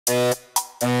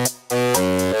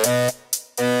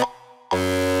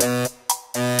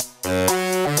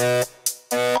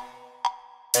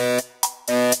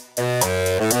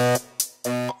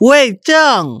Woi,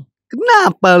 Cong.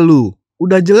 Kenapa lu?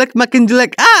 Udah jelek makin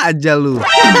jelek aja lu.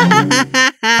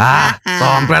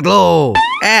 Sompret lu.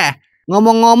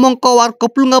 Ngomong-ngomong kok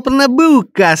warkop lu gak pernah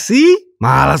buka sih?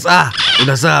 Males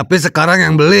udah sepi sekarang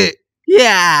yang beli.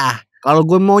 Ya, kalau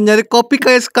gue mau nyari kopi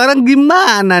kayak sekarang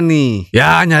gimana nih?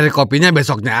 Ya nyari kopinya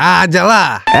besoknya aja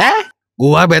lah.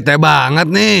 Gua bete banget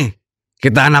nih.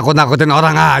 Kita nakut-nakutin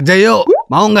orang aja yuk.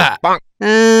 Mau nggak?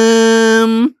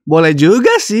 Boleh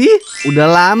juga sih. Udah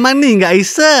lama nih nggak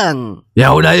iseng. Ya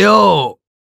udah yuk.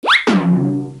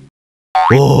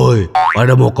 Woi,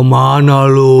 pada mau kemana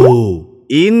lu?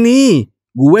 Ini,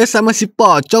 gue sama si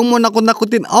Pocong mau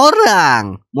nakut-nakutin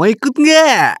orang. Mau ikut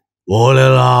nggak? Boleh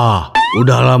lah.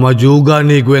 Udah lama juga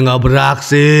nih gue nggak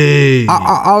beraksi.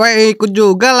 Ikut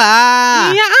juga lah.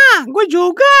 Iya gue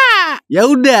juga. Ya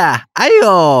udah,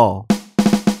 ayo.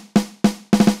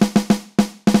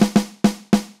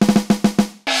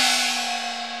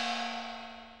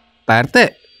 Pak RT,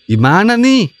 gimana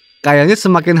nih? Kayaknya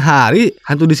semakin hari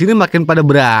hantu di sini makin pada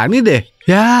berani deh.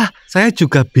 Ya, saya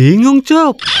juga bingung,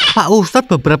 Cuk. Pak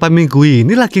Ustadz beberapa minggu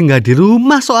ini lagi nggak di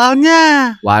rumah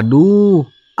soalnya. Waduh,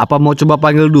 apa mau coba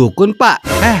panggil dukun, Pak?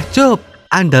 Cuk,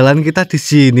 andalan kita di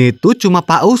sini tuh cuma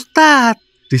Pak Ustadz.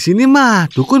 Di sini mah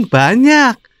dukun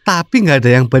banyak, tapi nggak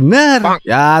ada yang bener.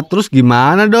 Ya, terus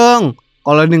gimana dong?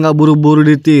 Kalau ini nggak buru-buru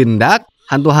ditindak,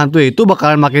 hantu-hantu itu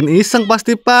bakalan makin iseng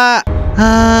pasti, Pak.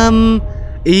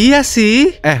 Iya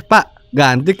sih. Pak,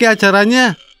 ganti ke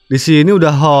acaranya. Di sini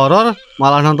udah horor,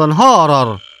 malah nonton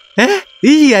horor.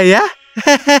 Iya ya.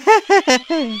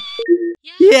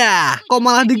 Ya, kok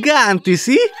malah diganti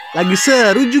sih? Lagi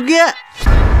seru juga.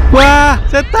 Wah,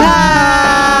 setan.